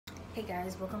Hey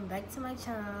guys, welcome back to my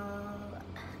channel.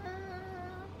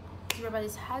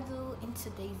 Everybody's Hadu. In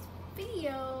today's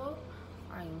video,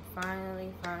 I'm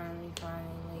finally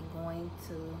going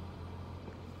to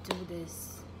do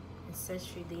this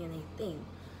ancestry DNA thing.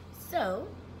 So,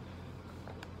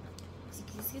 as you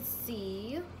can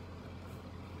see,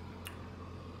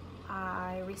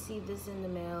 I received this in the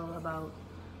mail about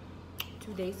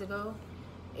 2 days ago.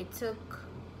 It took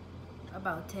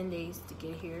about 10 days to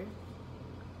get here.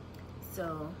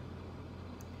 So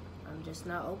I'm just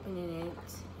not opening it,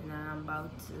 and I'm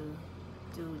about to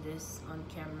do this on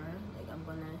camera. Like, I'm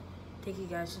gonna take you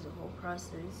guys through the whole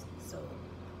process, so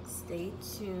stay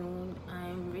tuned.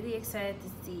 I'm really excited to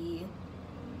see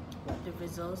what the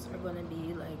results are gonna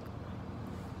be. Like,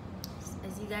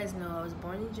 as you guys know, I was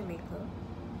born in Jamaica.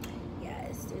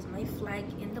 Yes, there's my flag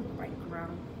in the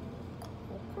background.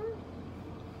 Okay.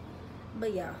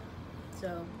 But yeah,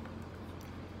 so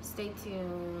stay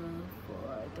tuned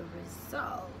for the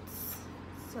results.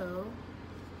 So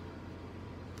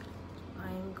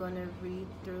I'm gonna read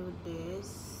through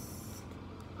this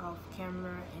off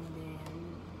camera, and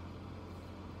then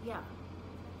yeah.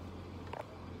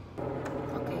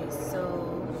 Okay,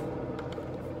 so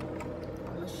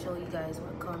I'm gonna show you guys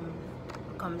what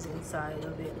comes inside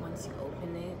of it once you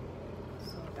open it.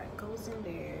 So that goes in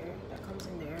there, that comes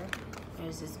in there.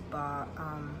 There's this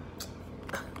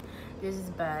there's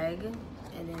this bag,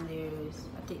 and then there's,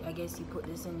 I guess you put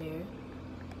this in there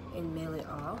and mail it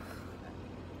off.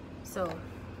 So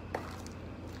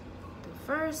the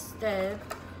first step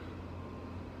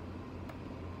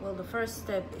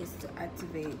is to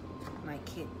activate my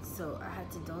kit. So I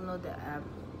had to download the app,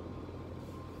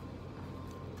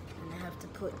 and I have to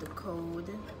put the code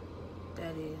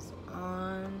that is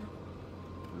on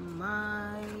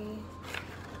my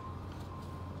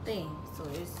thing. So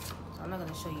I'm not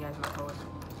gonna show you guys my code.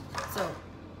 So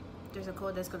there's a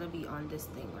code that's gonna be on this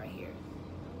thing right here.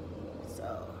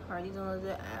 So I already downloaded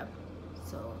the app.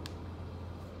 So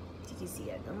as you can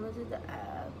see, I downloaded the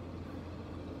app,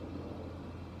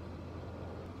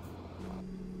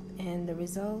 and the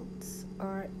results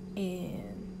are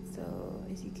in. So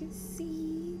as you can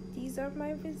see, these are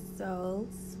my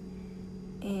results.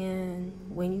 And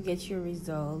when you get your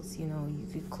results, you know, you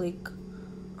could click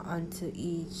onto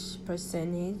each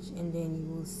percentage, and then you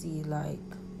will see like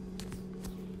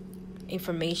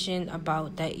information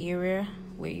about that area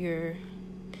where your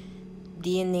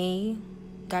DNA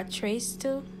got traced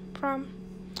to from.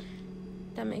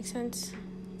 That makes sense?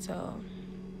 So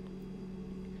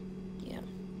yeah.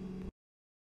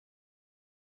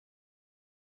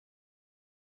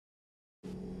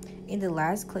 In the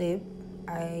last clip,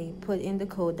 I put in the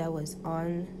code that was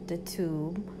on the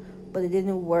tube, but it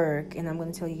didn't work, and I'm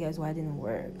going to tell you guys why it didn't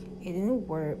work. It didn't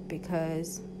work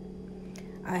because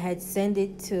I had sent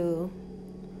it to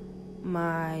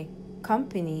my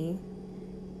company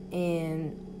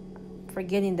and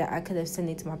forgetting that I could have sent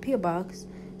it to my PO box.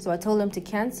 So I told them to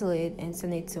cancel it and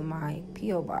send it to my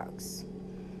PO box.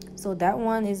 So that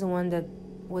one is the one that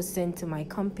was sent to my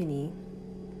company,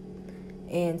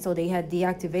 and so they had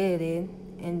deactivated it.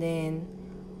 And then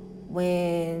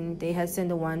when they had sent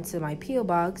the one to my PO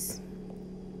box,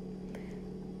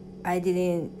 I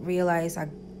didn't realize I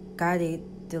got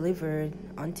it delivered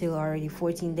until already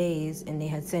 14 days, and they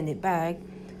had sent it back.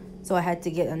 So I had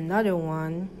to get another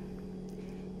one,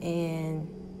 and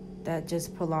that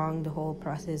just prolonged the whole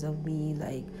process of me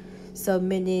like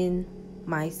submitting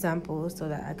my samples so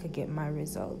that I could get my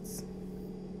results.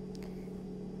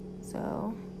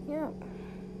 So yeah,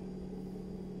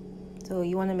 so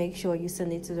you want to make sure you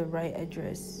send it to the right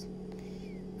address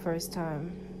first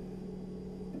time.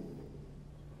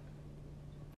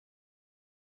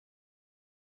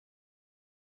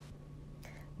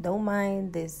 Don't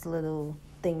mind this little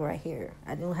thing right here.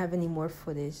 I don't have any more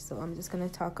footage, so I'm just going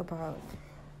to talk about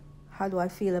how do I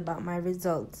feel about my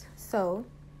results. So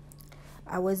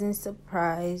I wasn't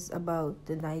surprised about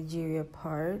the Nigeria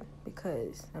part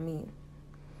because, I mean,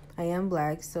 I am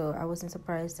black, so I wasn't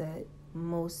surprised that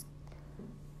most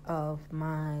of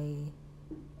my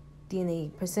DNA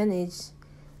percentage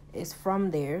is from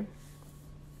there.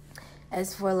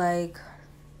 As for like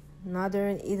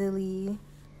Northern Italy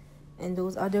and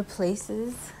those other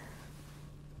places,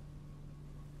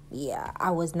 yeah,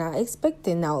 I was not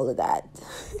expecting all of that,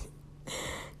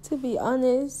 to be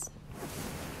honest.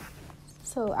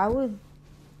 So I would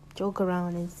joke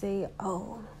around and say,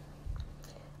 oh,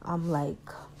 I'm like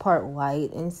part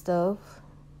white and stuff,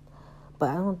 but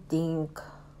I don't think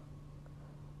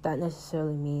that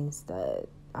necessarily means that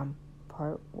I'm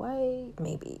part white.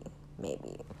 Maybe.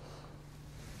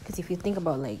 Because if you think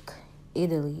about like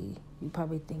Italy, you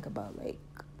probably think about like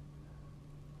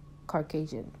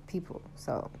Caucasian people.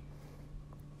 So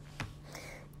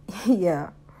yeah.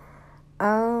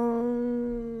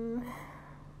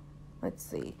 Let's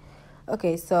see.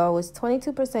 Okay, so I was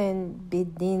 22%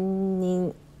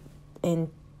 Benin and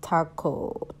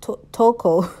Togo.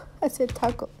 I said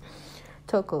taco.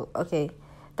 Togo. Okay,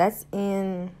 that's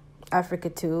in Africa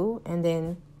too, and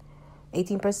then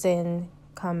 18%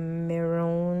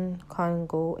 Cameroon,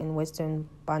 Congo, and Western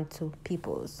Bantu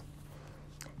peoples.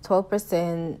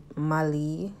 12%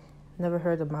 Mali. Never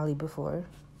heard of Mali before.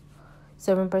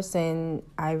 7%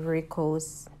 Ivory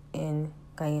Coast and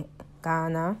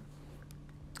Ghana.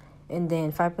 And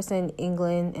then 5%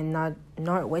 England and not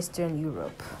Northwestern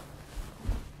Europe.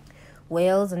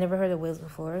 Wales, I never heard of Wales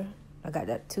before. I got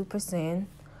that 2%.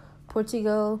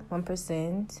 Portugal,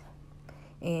 1%.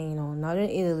 And, Northern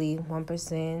Italy,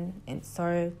 1%. And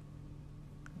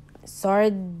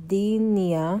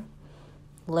Sardinia,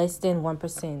 less than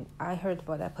 1%. I heard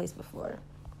about that place before.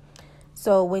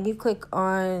 So when I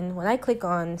click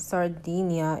on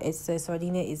Sardinia, it says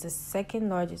Sardinia is the second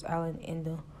largest island in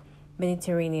the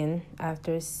Mediterranean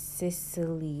after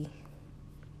Sicily.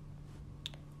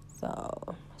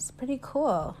 So it's pretty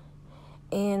cool.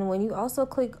 And when you also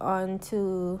click on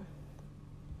to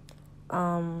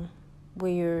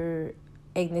where your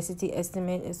ethnicity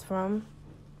estimate is from,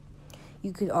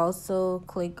 you could also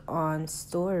click on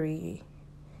story,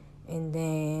 and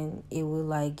then it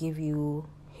will give you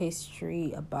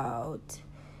history about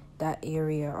that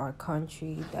area or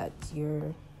country that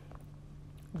your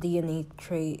DNA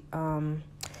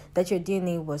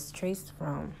was traced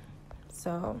from.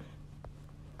 So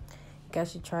you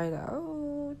guys should try it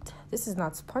out. This is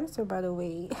not sponsored, by the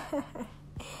way.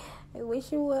 I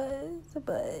wish it was,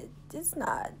 but it's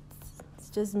not. It's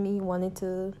just me wanting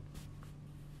to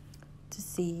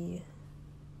see,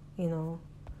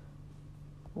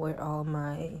 where all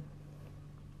my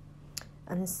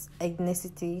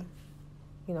ethnicity,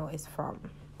 is from,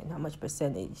 and how much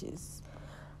percent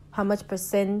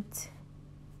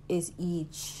is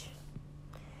each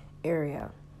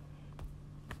area.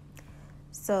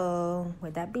 So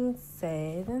with that being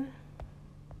said,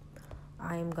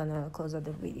 I'm gonna close out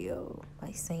the video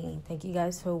by saying thank you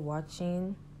guys for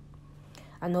watching.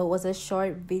 I know it was a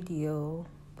short video,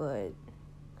 but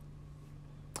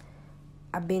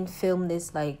I've been filmed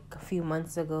this a few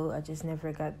months ago. I just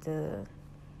never got the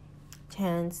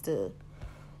chance to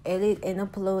edit and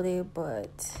upload it.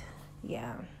 But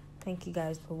yeah, thank you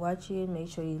guys for watching. Make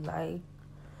sure you like,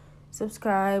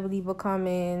 subscribe, leave a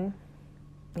comment,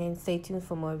 and stay tuned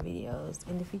for more videos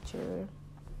in the future.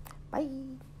 Bye.